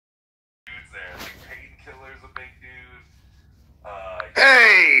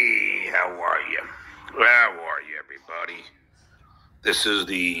How are you, everybody? This is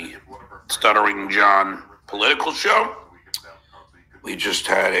the Stuttering John political show. We just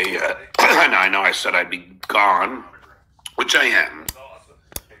had I know I said I'd be gone, which I am.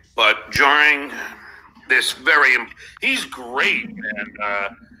 But during this he's great. And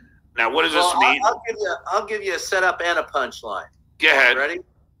now what does this mean? I'll give you a setup and a punchline. Go ahead. Ready?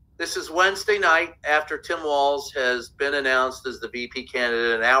 This is Wednesday night after Tim Walz has been announced as the VP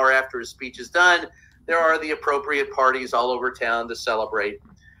candidate. An hour after his speech is done, there are the appropriate parties all over town to celebrate.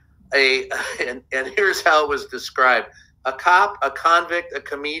 And here's how it was described. A cop, a convict, a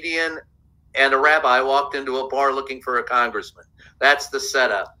comedian, and a rabbi walked into a bar looking for a congressman. That's the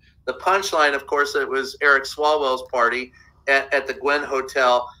setup. The punchline, of course, it was Eric Swalwell's party at the Gwen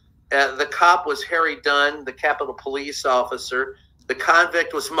Hotel. The cop was Harry Dunn, the Capitol Police officer. The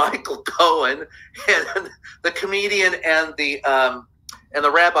convict was Michael Cohen, and the comedian and the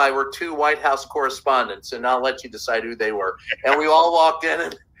rabbi were two White House correspondents, and I'll let you decide who they were. And we all walked in,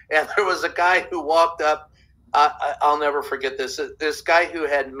 and there was a guy who walked up. I'll never forget this. This guy who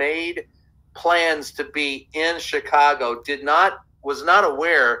had made plans to be in Chicago was not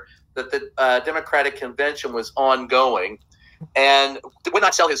aware that the Democratic convention was ongoing, and would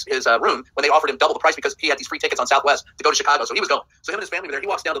not sell his room when they offered him double the price because he had these free tickets on Southwest to go to Chicago. So he was going. So him and his family were there. He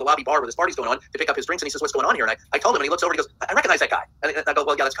walks down to the lobby bar where this party's going on to pick up his drinks, and he says, "What's going on here?" And I told him, and he looks over and he goes, "I recognize that guy." And I go,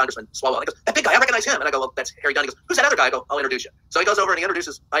 "Well, yeah, that's Congressman Swalwell." And he goes, "That big guy, I recognize him." And I go, "Well, that's Harry Dunn." He goes, "Who's that other guy?" I go, "I'll introduce you." So he goes over and I introduce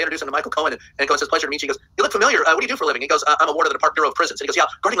him to Michael Cohen, and Cohen says, "Pleasure to meet you." He goes, "You look familiar. What do you do for a living?" He goes, "I'm a ward of the Department Bureau of Prisons." And he goes, "Yeah,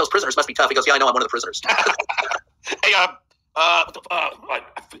 guarding those prisoners must be tough." He goes, "Yeah, I know, I'm one of the prisoners." Hey,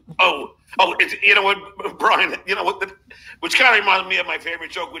 it's, you know what, Brian, you know what, which kind of reminds me of my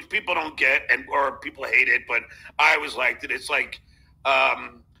favorite joke, which people don't get or people hate it, but I always liked it. It's like a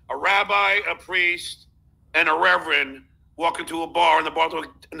rabbi, a priest, and a reverend walk into a bar, and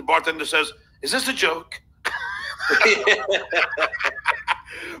the bartender says, "Is this a joke?"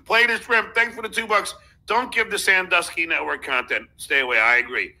 Plain as shrimp. Thanks for the $2. Don't give the Sandusky Network content. Stay away. I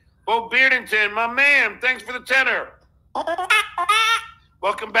agree. Bo Beardington, my man. Thanks for the tenor.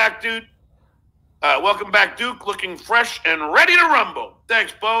 Welcome back, dude. Welcome back, Duke. Looking fresh and ready to rumble.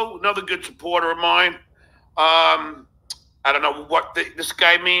 Thanks, Bo. Another good supporter of mine. I don't know what this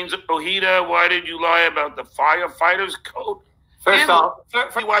guy means. Ojeda, why did you lie about the firefighters code? First off,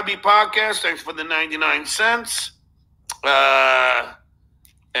 YB podcast. Thanks for the 99 cents.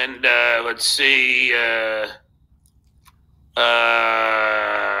 Let's see. Yeah,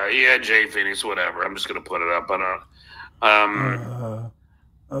 Jay Phoenix, whatever. I'm just gonna put it up on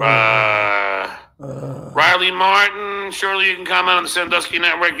Riley Martin. Surely you can comment on the Sandusky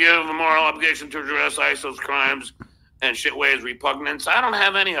Network. You have a moral obligation to address ISIL's crimes and shitways repugnance. I don't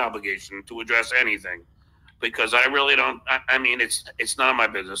have any obligation to address anything because I really don't. I mean, it's not my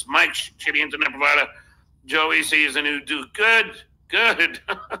business. Mike, shitty internet provider. Joey sees a new Duke. Good.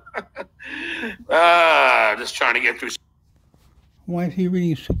 Just trying to get through. Why is he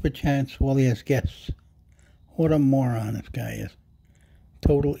reading super chats while he has guests? What a moron this guy is.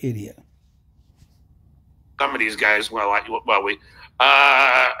 Total idiot. Some of these guys, I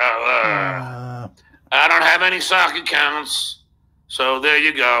don't have any sock accounts, so there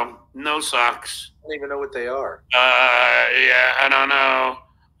you go. No socks. I don't even know what they are. Yeah, I don't know.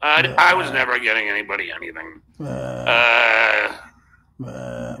 I was never getting anybody anything.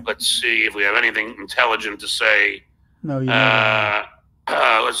 Let's see if we have anything intelligent to say. No, you never.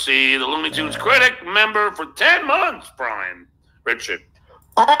 Let's see. The Looney Tunes critic member for 10 months, Brian. Richard.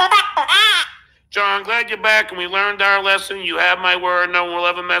 John, glad you're back and we learned our lesson. You have my word. No one will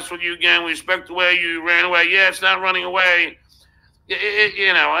ever mess with you again. We respect the way you ran away. Yeah, it's not running away.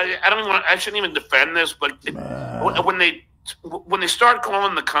 I don't even I shouldn't even defend this, but when they start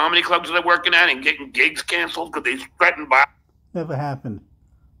calling the comedy clubs they're working at and getting gigs canceled because they threatened by. Never happened.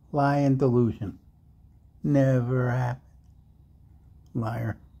 Lie and delusion. Never happened.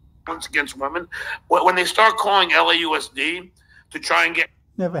 Liar. Against women. When they start calling LAUSD to try and get.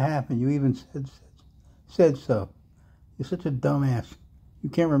 Never happened. You even said so. You're such a dumbass. You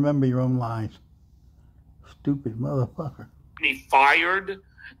can't remember your own lies. Stupid motherfucker. Be fired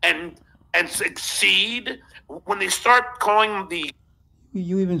and succeed when they start calling the.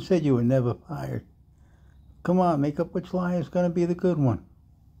 You even said you were never fired. Come on, make up which lie is going to be the good one.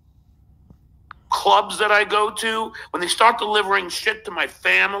 Clubs that I go to, when they start delivering shit to my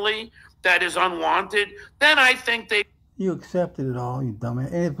family that is unwanted, then I think they. You accepted it all, you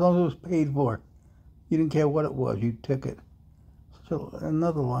dumbass. And as long as it was paid for, you didn't care what it was. You took it.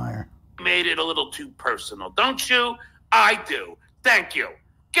 Another liar. Made it a little too personal, don't you? I do. Thank you.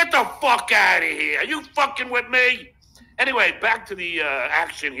 Get the fuck out of here. Are you fucking with me? Anyway, back to the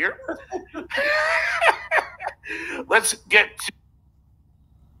action here. Let's get to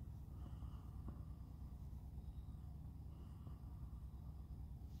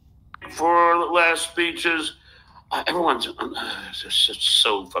for last speeches. Everyone's just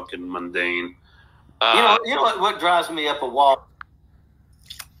so fucking mundane. You know what drives me up a wall?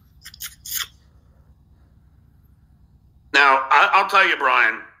 Now, I'll tell you,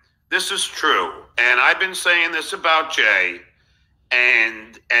 Brian, this is true. And I've been saying this about Jay.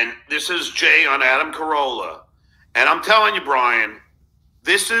 And this is Jay on Adam Carolla. And I'm telling you, Brian,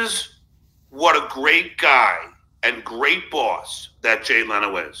 this is what a great guy and great boss that Jay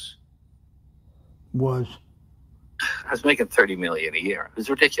Leno is. Was. I was making $30 million a year. It was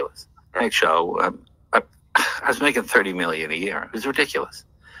ridiculous. Right show. I was making $30 million a year. It was ridiculous.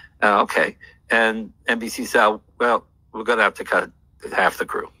 Okay. And NBC said, well, we're going to have to cut half the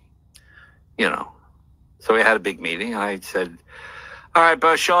crew. So we had a big meeting. And I said, all right,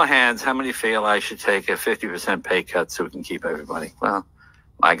 by show of hands, how many feel I should take a 50% pay cut so we can keep everybody? Well,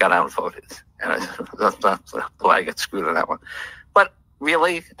 I got outvoted. And I got screwed on that one. But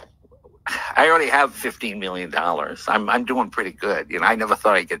really, I already have $15 million. I'm doing pretty good. I never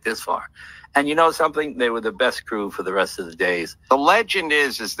thought I'd get this far. And you know something? They were the best crew for the rest of the days. The legend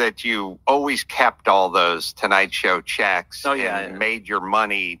is that you always kept all those Tonight Show checks and made your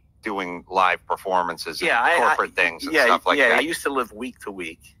money doing live performances and corporate things and stuff like that. Yeah, I used to live week to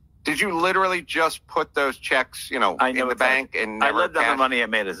week. Did you literally just put those checks, in the bank and never I lived on the money I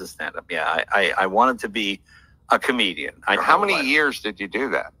made as a stand-up. Yeah, I wanted to be a comedian. How many years did you do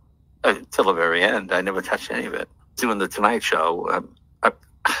that? Till the very end. I never touched any of it. Doing the Tonight Show, I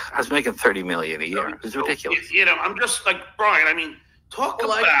was making $30 million a year. It was ridiculous. I'm just like, Brian, I mean, talk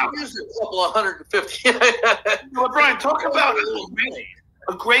about... I used a couple of 150. Brian, talk about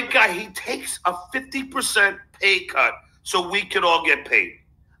a great guy. He takes a 50% pay cut so we could all get paid.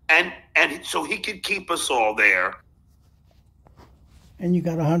 And so he could keep us all there. And you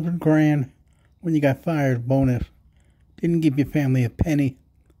got $100,000 when you got fired, bonus. Didn't give your family a penny.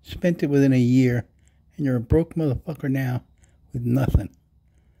 Spent it within a year. And you're a broke motherfucker now with nothing.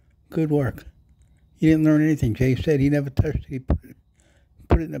 Good work. He didn't learn anything. Jay said he never touched it. He put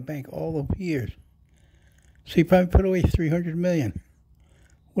it in the bank all those years. So he probably put away $300 million.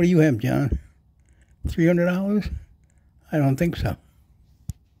 What do you have, John? $300? I don't think so.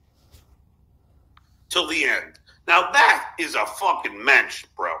 Till the end. Now that is a fucking mensch,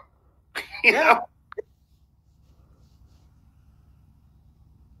 bro. You know?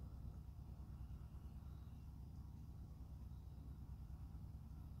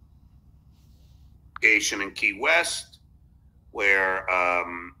 In Key West, where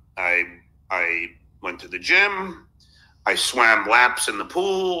I went to the gym, I swam laps in the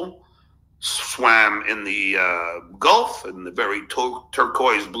pool, swam in the Gulf, in the very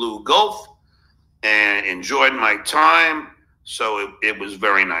turquoise blue Gulf, and enjoyed my time. So it was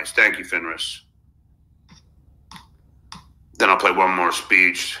very nice. Thank you, Fenris. Then I'll play one more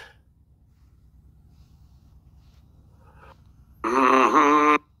speech.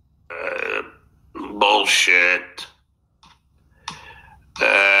 Bullshit.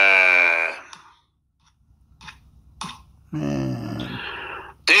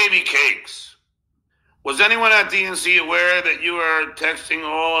 Davy Cakes. Was anyone at DNC aware that you are texting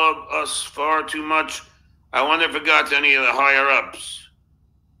all of us far too much? I wonder if it got to any of the higher ups.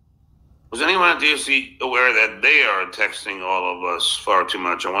 Was anyone at DNC aware that they are texting all of us far too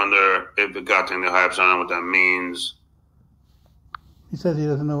much? I wonder if it got to any of the higher ups. I don't know what that means. He says he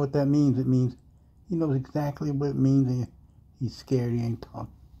doesn't know what that means. It means he knows exactly what it means, and he's scared. He ain't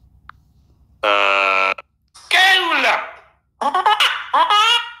talking. Scale up!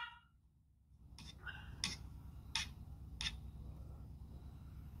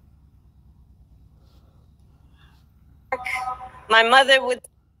 My mother would...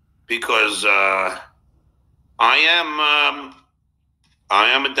 Because I am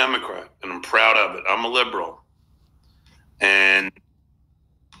a Democrat, and I'm proud of it. I'm a liberal. And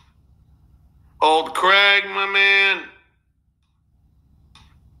old Craig, my man.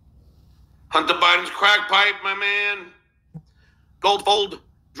 Hunter Biden's crack pipe, my man. Goldfold,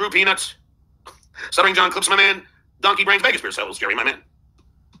 Drew Peanuts. Stuttering John Clips, my man. Donkey Brains, Vegas Beer Cells, Jerry, my man.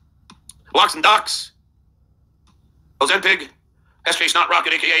 Locks and Docks. Ozempig. SJ Snot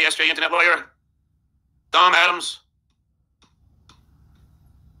Rocket, a.k.a. SJ Internet Lawyer. Dom Adams.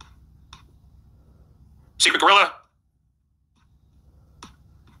 Secret Gorilla.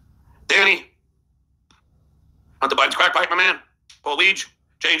 Danny. Hunter Biden's crack pipe, my man. Paul Leach.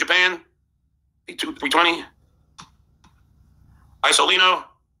 Jay in Japan. E2 320. Isolino.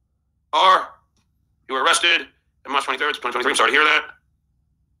 R. You were arrested. March 23rd, 2023. I'm sorry to hear that.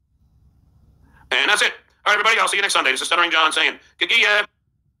 And that's it. All right, everybody. I'll see you next Sunday. This is Stuttering John saying, Gigia.